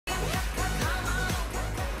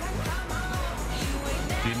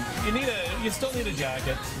you still need a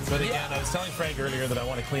jacket. But again, I was telling Frank earlier that I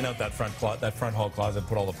want to clean out that front hall closet and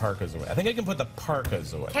put all the parkas away. I think I can put the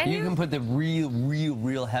parkas away. You can put the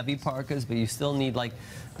real heavy parkas, but you still need like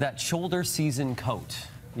that shoulder season coat.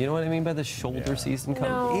 You know what I mean by the shoulder season coat?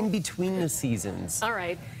 No. In between the seasons. All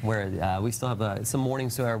right. Where we still have some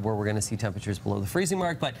mornings where we're going to see temperatures below the freezing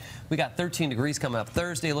mark, but we got 13 degrees coming up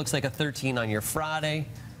Thursday. Looks like a 13 on your Friday.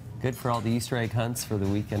 Good for all the Easter egg hunts for the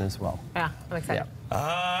weekend as well. Yeah, I'm excited.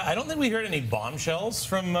 Yeah. I don't think we heard any bombshells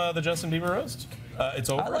from the Justin Bieber roast. It's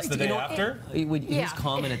over. It's the day after. His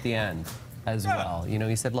comment at the end as well. You know,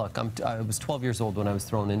 he said, "Look, I was 12 years old when I was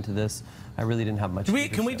thrown into this. I really didn't have much."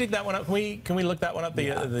 Can we dig that one up? Can we look that one up?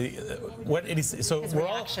 What did he say? So His we're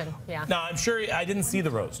reaction. all. No, I'm sure I didn't see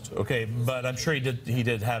the roast. Okay, but I'm sure he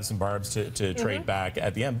did have some barbs to trade back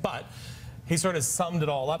at the end. But he sort of summed it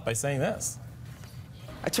all up by saying this.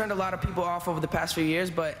 I turned a lot of people off over the past few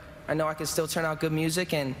years, but I know I can still turn out good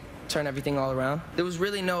music and turn everything all around. There was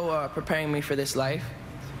really no preparing me for this life.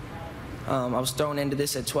 I was thrown into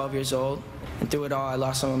this at 12 years old, and through it all, I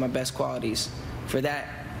lost some of my best qualities. For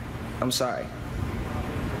that, I'm sorry.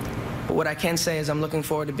 But what I can say is I'm looking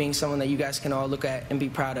forward to being someone that you guys can all look at and be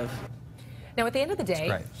proud of. Now, at the end of the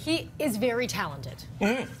day, he is very talented.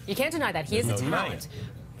 You can't deny that. He is a talent.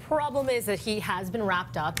 Problem is that he has been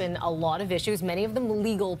wrapped up in a lot of issues, many of them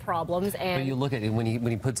legal problems. And but you look at it when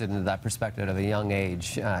he puts it into that perspective of a young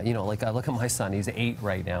age. You know, like I look at my son; he's 8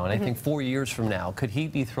 right now, and I think 4 years from now, could he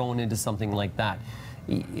be thrown into something like that?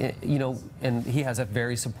 You know, and he has a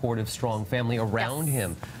very supportive, strong family around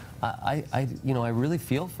him. You know, I really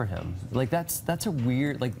feel for him. Like that's a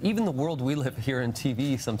weird, like even the world we live here on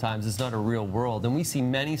TV sometimes is not a real world, and we see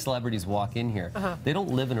many celebrities walk in here. They don't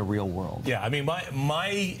live in a real world. Yeah, I mean,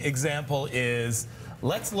 my example is,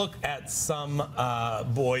 let's look at some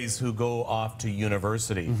boys who go off to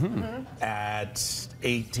university at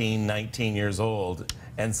 18, 19 years old,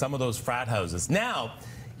 and some of those frat houses. Now,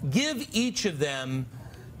 give each of them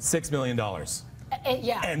 $6 million.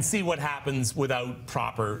 And see what happens without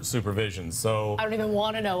proper supervision. So I don't even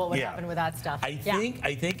want to know what would happen with that stuff. I think,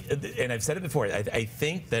 and I've said it before, I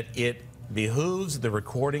think that it behooves the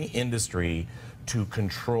recording industry to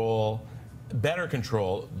better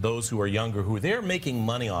control those who are younger, who they're making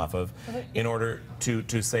money off of, in order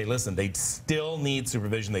to say, listen, they still need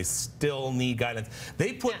supervision, they still need guidance.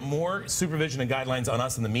 They put more supervision and guidelines on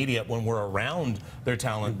us in the media when we're around their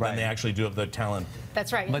talent than they actually do of the talent.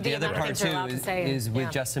 That's right. But the other part too is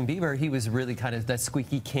with Justin Bieber, he was really kind of that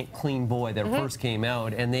squeaky clean boy that first came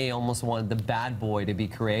out, and they almost wanted the bad boy to be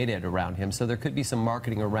created around him. So there could be some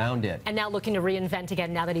marketing around it. And now looking to reinvent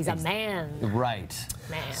again now that he's a man. Right.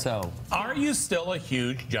 Man. So are you still a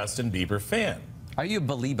huge Justin Bieber fan? Are you a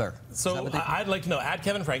Belieber? So I'd like to know, at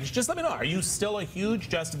Kevin Frankish, just let me know, are you still a huge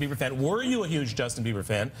Justin Bieber fan? Were you a huge Justin Bieber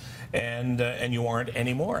fan and you aren't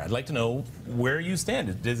anymore? I'd like to know where you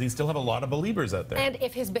stand. Does he still have a lot of Beliebers out there? And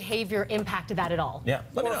if his behavior impacted that at all. Yeah,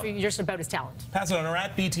 let me know. Or if you're just about his talent. Pass it on, or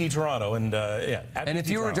at BT Toronto, and yeah. And if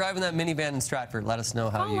you were driving that minivan in Stratford, let us know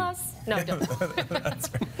how Call us. No, don't.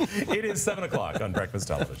 That's right. It is 7 o'clock on Breakfast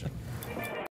Television.